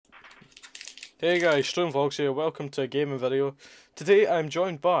Hey guys, Vlogs here, welcome to a gaming video. Today I'm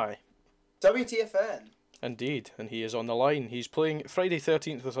joined by... Wtfn. Indeed, and he is on the line. He's playing Friday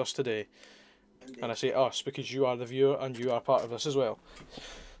 13th with us today. Indeed. And I say us because you are the viewer and you are part of this as well.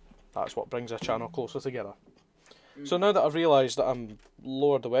 That's what brings our channel closer together. So now that I've realised that I'm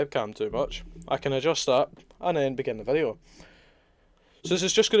lowered the webcam too much, I can adjust that and then begin the video. So this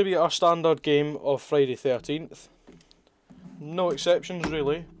is just going to be our standard game of Friday 13th. No exceptions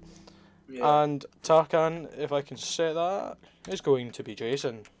really. Yeah. And Tarkan, if I can set that, is going to be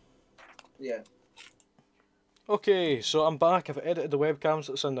Jason. Yeah. Okay, so I'm back. I've edited the webcam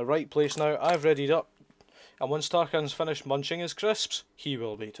so it's in the right place now. I've readied up. And once Tarkan's finished munching his crisps, he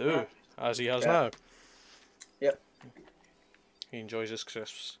will be too, as he has now. Yep. He enjoys his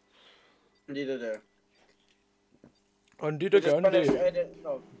crisps. Indeed I do. Indeed We I just can finished,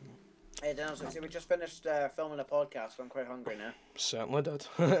 do. we just finished filming a podcast, so I'm quite hungry now. Certainly did.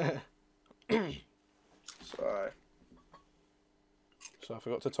 Sorry. So I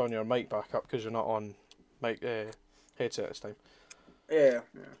forgot to turn your mic back up because you're not on mic headset this time. Yeah.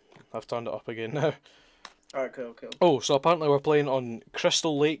 I've turned it up again now. Alright, cool. Oh, so apparently we're playing on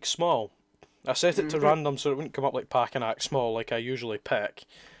Crystal Lake Small. I set it to random so it wouldn't come up like Packanack Small like I usually pick.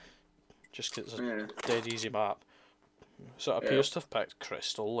 Just because it's a dead easy map. So it appears to have picked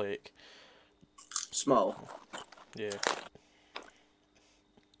Crystal Lake. Small. Yeah.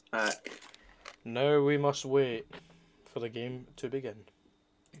 Now we must wait for the game to begin.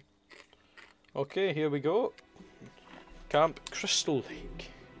 Okay, here we go. Camp Crystal Lake.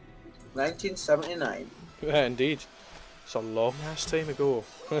 1979. Yeah, indeed. It's a long ass time ago.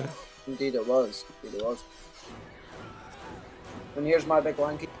 Indeed it was. And here's my big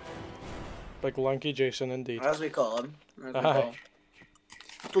lanky. Big lanky Jason, indeed. As we call him. Oh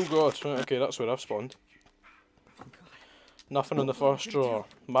god, right, okay, that's where I've spawned. Nothing in the first drawer.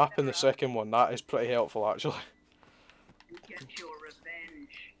 Map in the second one, that is pretty helpful actually. Get your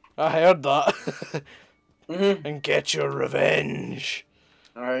revenge. I heard that. And get your revenge.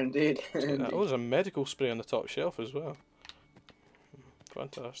 Indeed. That was a medical spray on the top shelf as well.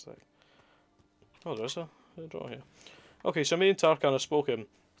 Fantastic. Oh, there's a drawer here. Okay, so me and Tarkan have spoken.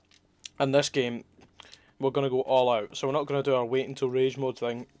 In this game, we're going to go all out. So we're not going to do our wait until rage mode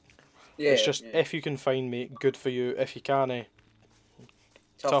thing. Yeah, it's just, if you can find me, good for you. If you can't,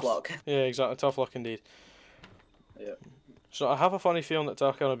 tough luck. Yeah, exactly. Tough luck indeed. Yeah. So I have a funny feeling that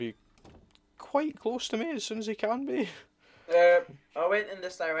Tarkan will be quite close to me as soon as he can be. I went in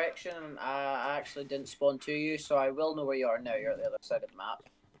this direction and I actually didn't spawn to you, so I will know where you are now. You're at the other side of the map.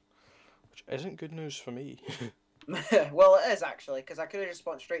 Which isn't good news for me. Well, it is actually, because I could have just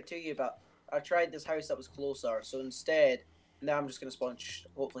spawned straight to you, but I tried this house that was closer, so instead, now I'm just going to spawn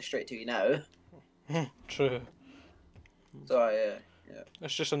hopefully straight to you now. True. So, yeah.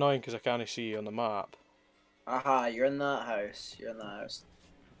 It's just annoying because I can't see you on the map. Aha, you're in that house. Is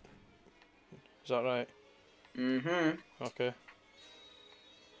that right? Okay.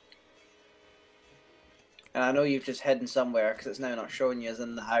 And I know you've just hidden somewhere, because it's now not showing you as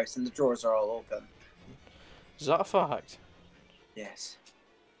in the house, and the drawers are all open. Is that a fact? Yes.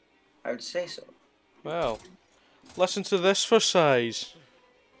 I would say so. Well, listen to this for size.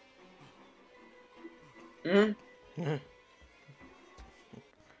 Yeah,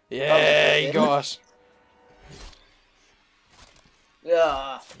 he got us.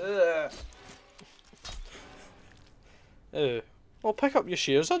 Yeah. Well, pick up your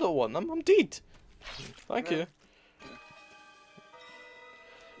shares. I don't want them. I'm dead. Thank you.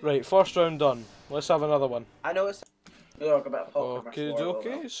 Right, first round done. Let's have another one. I know it's a bit of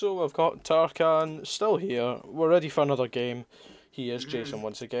Okay, so we've got Tarkan still here. We're ready for another game. He is Jason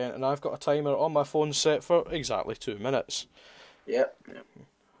once again, and I've got a timer on my phone set for exactly 2 minutes. Yep.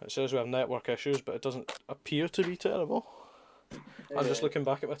 It says we have network issues, but it doesn't appear to be terrible. I'm just looking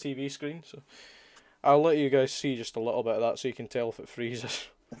back at my TV screen, so I'll let you guys see just a little bit of that so you can tell if it freezes.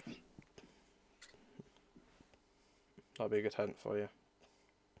 That'd be a good hint for you.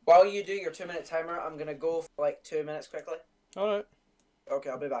 While you do your 2-minute timer, I'm going to go for like 2 minutes quickly. Alright. Okay,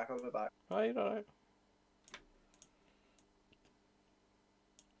 I'll be back. Alright.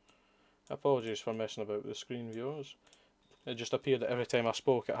 Apologies for messing about with the screen, viewers. It just appeared that every time I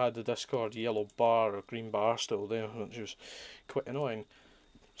spoke it had the Discord yellow bar or green bar still there, which was quite annoying.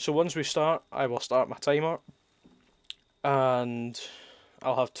 So once we start, I will start my timer. And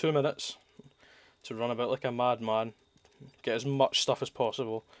I'll have 2 minutes to run about like a madman. Get as much stuff as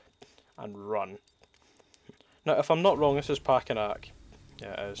possible and run. Now, if I'm not wrong, this is Packanack.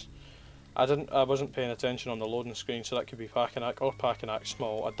 Yeah, it is. I wasn't paying attention on the loading screen, so that could be Packanack or Packanack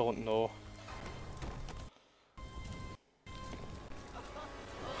Small. I don't know.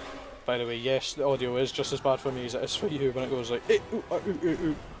 By the way, yes, the audio is just as bad for me as it is for you when it goes like, ooh, ooh, ooh,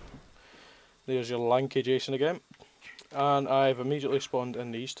 ooh. There's your lanky Jason again. And I've immediately spawned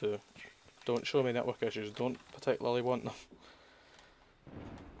in these two. Don't show me network issues, don't particularly want them.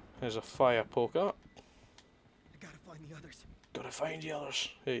 There's a fire poker. I gotta find the others. Gotta find the others.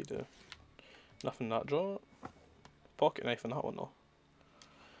 Here you do. Nothing in that drawer. Pocket knife in that one though.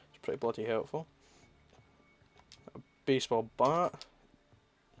 It's pretty bloody helpful. A baseball bat.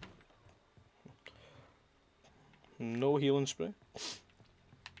 No healing spray.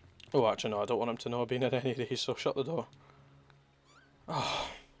 Oh, actually no, I don't want him to know I've been in any of these, so shut the door. Oh,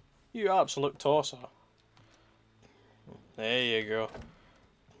 you absolute tosser. There you go.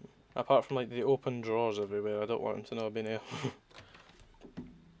 Apart from like the open drawers everywhere, I don't want him to know I've been here.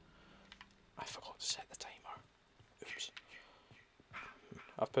 I forgot to set the timer. Oops.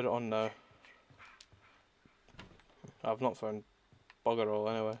 I've put it on now. I've not found bugger all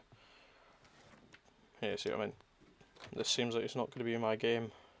anyway. Yeah, see what I mean? This seems like it's not going to be my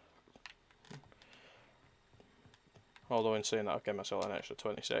game. Although in saying that, I've given myself an extra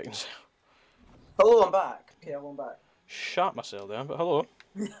 20 seconds. Hello, I'm back. Okay, I'm back. Shat myself there, but hello.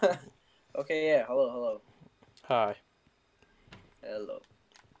 Okay, yeah, hello. Hi. Hello.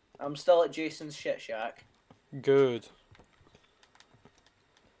 I'm still at Jason's shit shack. Good.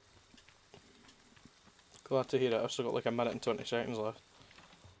 Glad to hear it. I've still got like a minute and 20 seconds left.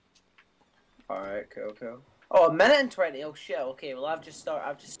 Alright, cool. Oh, a minute and 20. Oh shit. Okay, well I've just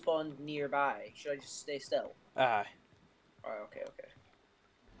spawned nearby. Should I just stay still? Aye. Alright, okay.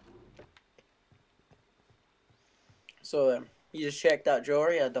 So you just checked that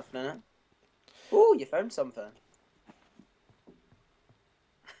drawer. You had nothing in it. Oh, you found something.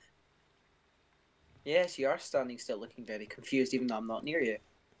 Yes, you are standing still, looking very confused, even though I'm not near you.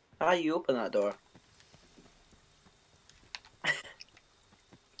 Ah, you open that door.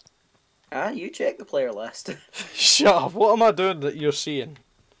 You check the player list. Shut up, what am I doing that you're seeing?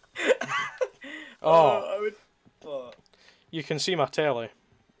 Oh, I would. What? you can see my telly.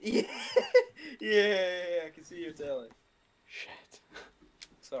 Yeah. yeah, I can see your telly. Shit.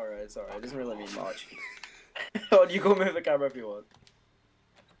 It's alright. It doesn't really mean much. Oh, you go move the camera if you want.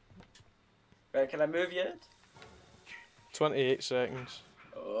 Right, can I move yet? 28 seconds.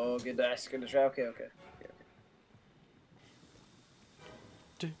 Oh, goodness. Gonna try. Okay.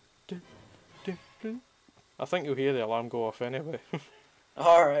 I think you'll hear the alarm go off anyway.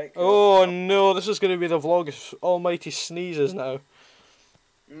 Alright. Cool. Oh no, this is going to be the vlog of almighty sneezes now.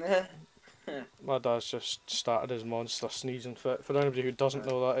 My dad's just started his monster sneezing fit. For anybody who doesn't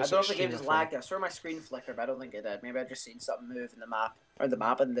know that, I it's don't know if the game extremely just funny. lagged. I saw my screen flicker, but I don't think it did. Maybe I just seen something move in the map. Or the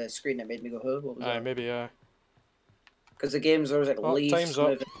map and the screen that made me go, huh? What was Aye, that? maybe, Because the games, there was like Oh, leaves time's up.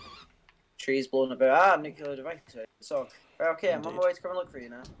 moving, trees blowing about. Nuclear device. So, right, okay, I'm on my Indeed. way to come and look for you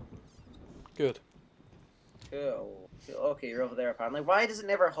now. Good. Cool. Okay, you're over there apparently. Why does it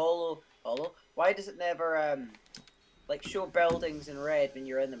never hollow? Why does it never like show buildings in red when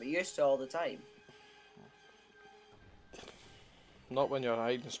you're in them? It used to all the time. Not when you're in a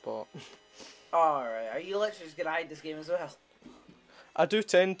hiding spot. Alright, are you literally just gonna hide this game as well? I do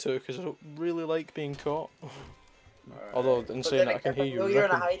tend to, because I don't really like being caught. Alright. Although, in But saying then that, I can hear if you know you're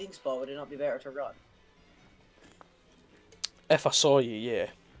in a ripping. hiding spot, would it not be better to run? If I saw you, yeah.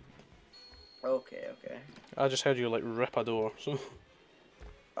 Okay. I just heard you, like, rip a door, so...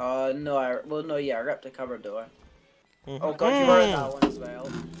 No, I ripped a cupboard door. Mhm. Oh god, you were in that one as well.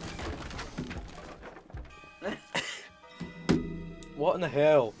 What in the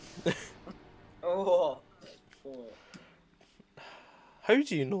hell? Oh. How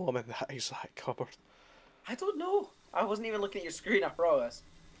do you know I'm in that exact cupboard? I don't know. I wasn't even looking at your screen, I promise.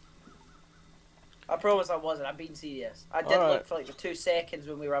 I promise I wasn't. I'm being serious. I did Alright. look for like the 2 seconds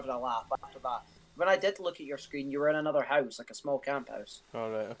when we were having a laugh after that. When I did look at your screen, you were in another house, like a small camp house.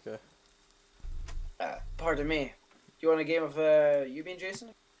 Alright, okay. Pardon me. Do you want a game of you being Jason?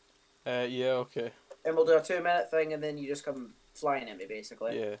 Yeah, okay. And we'll do a 2-minute thing and then you just come flying at me,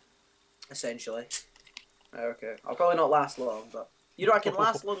 basically. Yeah. Essentially. Okay. I'll probably not last long, but... You know, I can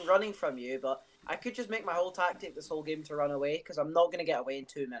last long running from you, but I could just make my whole tactic this whole game to run away, because I'm not going to get away in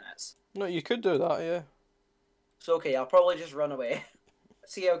 2 minutes. No, you could do that, yeah. So, okay, I'll probably just run away.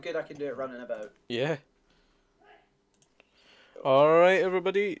 See how good I can do it running about. Yeah. Alright,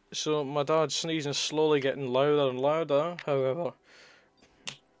 everybody. So, my dad's sneezing is slowly getting louder and louder. However,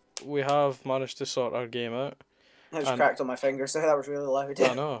 we have managed to sort our game out. I just And- cracked on my finger, so that was really loud.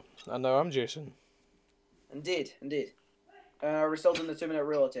 I know. And now I'm Jason. Indeed. We're still doing the 2-minute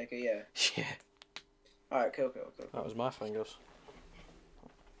rule, I take it, yeah. Yeah. Alright, cool. That was my fingers.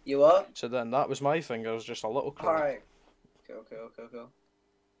 You what? So then that was my fingers, just a little crack. Alright. Cool.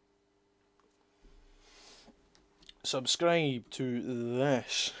 subscribe to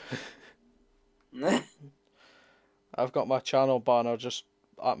this. I've got my channel banner just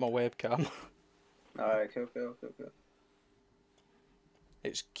at my webcam. Alright, cool.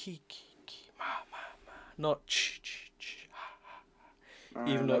 It's Kiki, ma, ma, ma, not ch, ch, ch,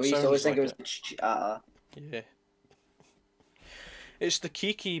 even though we it used to always sounds think like it was it. Yeah. It's the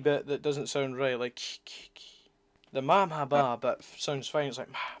Kiki bit that doesn't sound right, like Kiki. The ma ma ba bit sounds fine. It's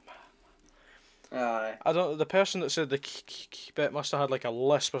like ma ma. Aye. I don't. The person that said the Kiki bit must have had like a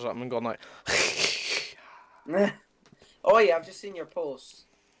lisp or something and gone like. Oh yeah, I've just seen your post.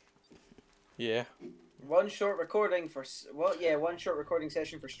 Yeah. One short recording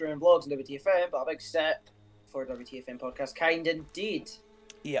session for streaming vlogs and Wtfn, but a big step for Wtfn podcast. Kind indeed.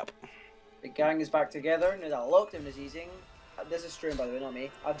 Yep. The gang is back together now that lockdown is easing. This is stream, by the way, not me.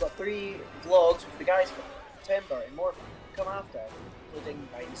 I've got 3 vlogs with the guys from September and more come after, including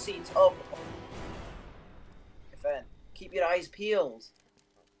behind the scenes of the Wtfn. Keep your eyes peeled.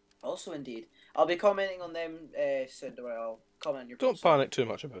 Also, indeed, I'll be commenting on them soon. I'll comment on your Don't post. panic too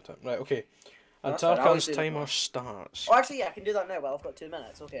much about it. Right. Okay. And That's fine, I always Tarkan's do that. timer starts. Oh, actually, yeah, I can do that now. Well, I've got 2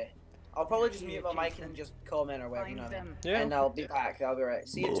 minutes. Okay. I'll probably just mute my mic and just comment or whatever, you know what I mean? Yeah. And I'll be back. I'll be right.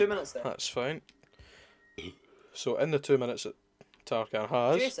 See you in 2 minutes then. That's fine. So in the 2 minutes that Tarkan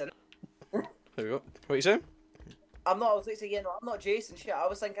has, Jason. there we go. What are you saying? I was like saying, no, I'm not Jason. Shit, I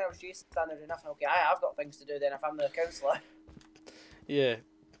was thinking I was Jason standard enough. Okay, I've got things to do then if I'm the counsellor. Yeah.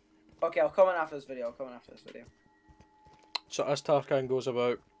 Okay, I'll comment after this video. So as Tarkan goes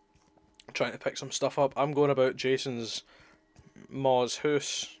about trying to pick some stuff up, I'm going about Jason's ma's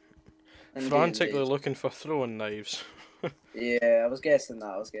house, Indeed, frantically indeed. looking for throwing knives. Yeah, I was guessing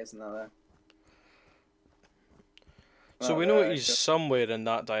that there. So we know he's somewhere in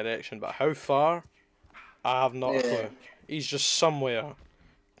that direction, but how far? I have not a clue. He's just somewhere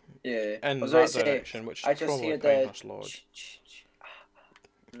Yeah. in that direction, which I is just probably hear Pinehurst the Lodge.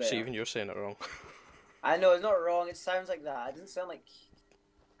 there. See, even you're saying it wrong. I know it's not wrong. It sounds like that. It doesn't sound like.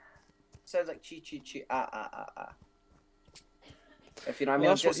 It sounds like chi. If you know what I mean. Well,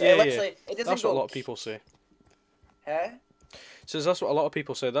 that's Just, what, yeah, it yeah. doesn't That's go. what a lot of people say. Huh? Says that's what a lot of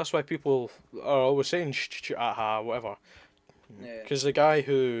people say. That's why people are always saying aha, whatever. Yeah. Because the guy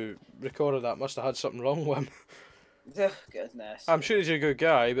who recorded that must have had something wrong with him. Ugh, goodness. I'm sure he's a good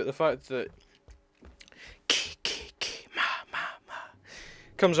guy, but the fact that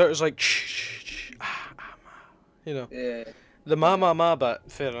comes out as like you know, Yeah. the ma bit,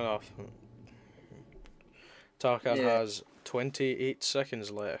 fair enough. Tarkan Yeah. has 28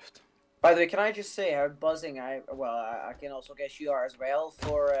 seconds left. By the way, can I just say how buzzing I can also guess you are as well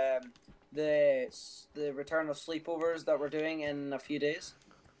for the return of sleepovers that we're doing in a few days.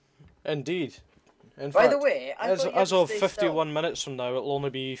 Indeed. In By fact, the way, as of 51 minutes from now, it'll only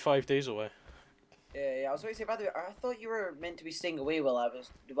be 5 days away. Yeah, I was going to say. By the way, I thought you were meant to be staying away while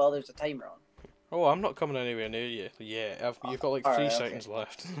there's a timer on. Oh, I'm not coming anywhere near you. Yeah, you've got like 3 Alright, seconds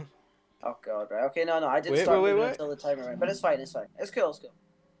left. Oh god, right? Okay, no, I didn't Wait, start wait, moving wait. until the timer went, but it's fine. It's cool.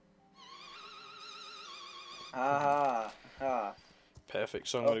 Ah. Perfect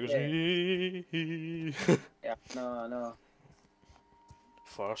song when it goes. Yeah, no.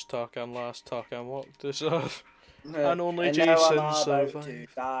 First Tarkan, last Tarkan walked this earth. And only now Jason I'm about survived. to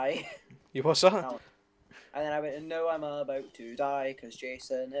die. You what's that? No. And then I went, and no, I'm about to die because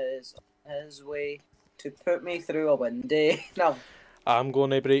Jason is on his way to put me through a windy. No. I'm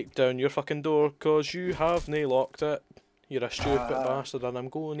gonna break down your fucking door cause you haven't locked it. You're a stupid bastard and I'm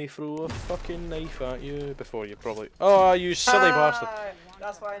gonna throw a fucking knife at you before you probably... Oh, you silly bastard.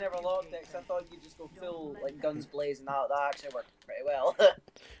 That's why I never locked it, because I thought you'd just go full, like, guns blazing out. That actually worked pretty well.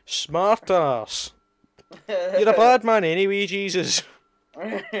 Smart ass. You're a bad man anyway, Jesus. You're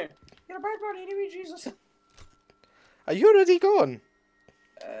a bad man anyway, Jesus. Are you already gone?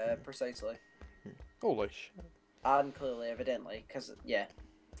 Precisely. Holy shit. And clearly, evidently, because, yeah,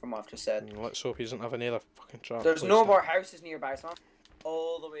 from what I've just said. Let's hope he doesn't have any other fucking trap. There's no more houses nearby, so I'm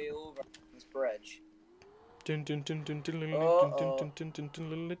all the way over this bridge. Oh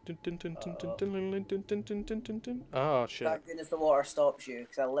shit. Thank goodness the water stops you,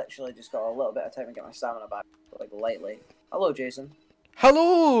 because I literally just got a little bit of time to get my stamina back, like, lightly. Hello, Jason.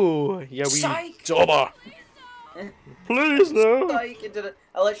 Hello! Yeah, we Psych! dobber! Please no! Like,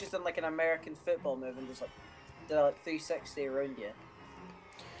 I literally done like an American football move and just like did a 360 around you.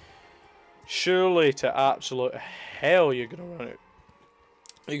 Surely to absolute hell you're gonna run out.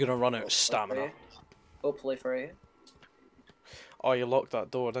 You're gonna run out of stamina. Hopefully for you. Oh, you locked that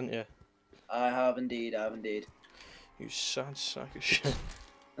door, didn't you? I have indeed. You sad sack of shit.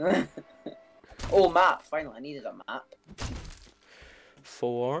 Oh, map! Finally, I needed a map.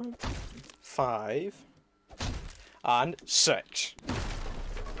 4, 5. And 6.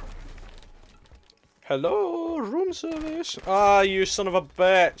 Hello, room service. Ah, you son of a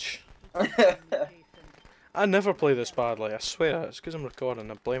bitch. I never play this badly, I swear. It's because I'm recording,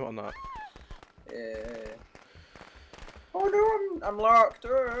 I blame it on that. Yeah. Oh no, I'm locked.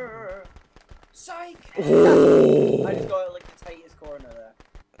 Psych! Oh. I just got it like the tightest corner there.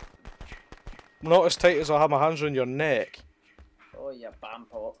 Not as tight as I have my hands around your neck. Oh, you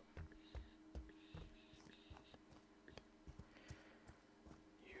bampot.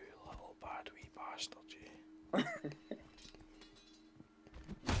 You little bad wee bastard, you.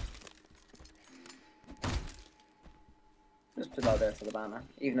 Just put that there for the banner,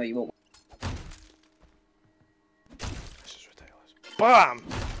 even though you won't. This is ridiculous. BAM!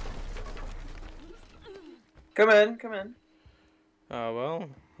 Come in, come in. Ah, well,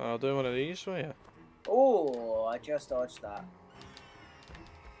 I'll do one of these for you. Oh, I just dodged that.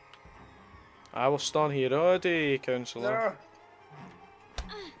 I will stand here all day, counsellor. No.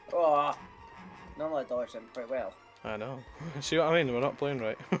 Oh, normally I dodged them quite well. I know. See what I mean? We're not playing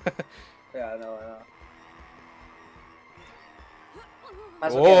right. Yeah, I know, I know.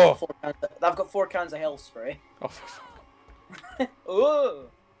 That's Oh. okay, I've got 4 cans of health spray. Oh, for fuck.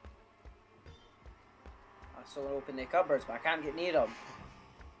 Oh! I still want to open the cupboards, but I can't get near them.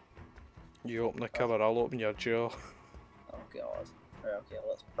 You open the cupboard, I'll open your jaw. Oh god. Right, okay,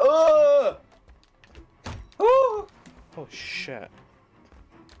 let's. Oh! Oh! Oh, shit.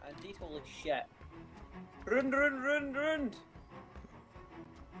 Indeed, holy shit. Run, run, run, run!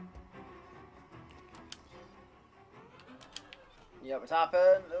 Yep, it's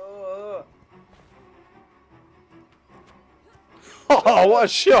happened. Oh! Oh, what a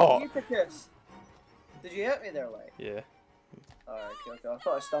shot! Eutychus! Did you hit me there, like? Yeah. Alright, okay, okay. I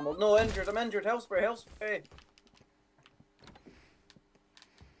thought I stumbled. No, injured. I'm injured. Health spray, health spray.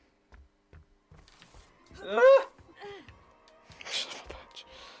 Ah! Son of a bitch.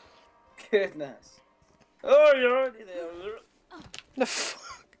 Goodness. Oh, you're already there. The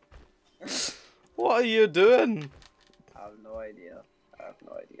fuck? What are you doing? I have no idea. I have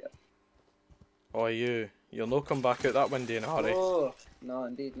no idea. Oh, you'll not come back out that window in a hurry. Oh, no,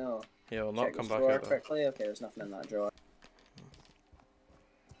 indeed, no. You'll not Check come this back drawer out there. quickly. Okay, there's nothing in that drawer.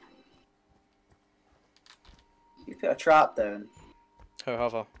 You put a trap down. How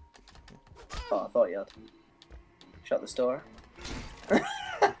have I? Oh, I thought you had. Shut this door.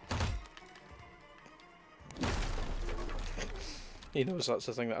 He knows that's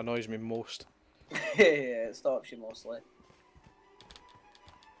the thing that annoys me most. Yeah, it stops you mostly.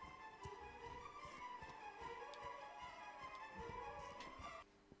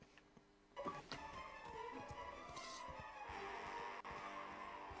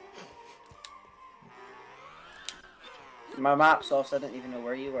 My map's off, so I didn't even know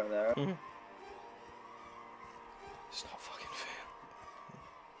where you were there. It's not fucking fair.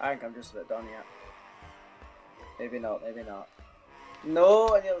 I think I'm just a bit done yet. Maybe not, maybe not.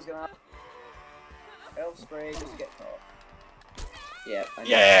 No, I knew it was gonna happen. Health spray, just get caught. Yeah, I know.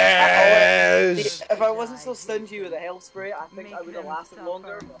 Yes! If I wasn't so stingy with the health spray, I think I would have lasted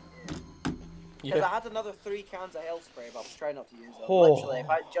longer. Because I had another 3 cans of health spray, but I was trying not to use them. Oh. Literally, if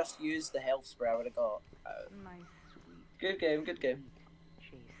I just used the health spray, I would have got. My sweet Good game, good game.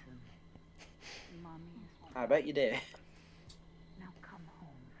 Jason. Mommy is I bet you did. now come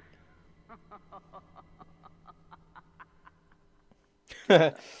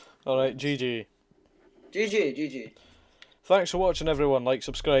home. Alright, GG. GG, GG. Thanks for watching, everyone. Like,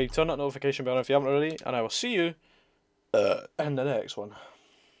 subscribe, turn that notification bell if you haven't already, and I will see you in the next one.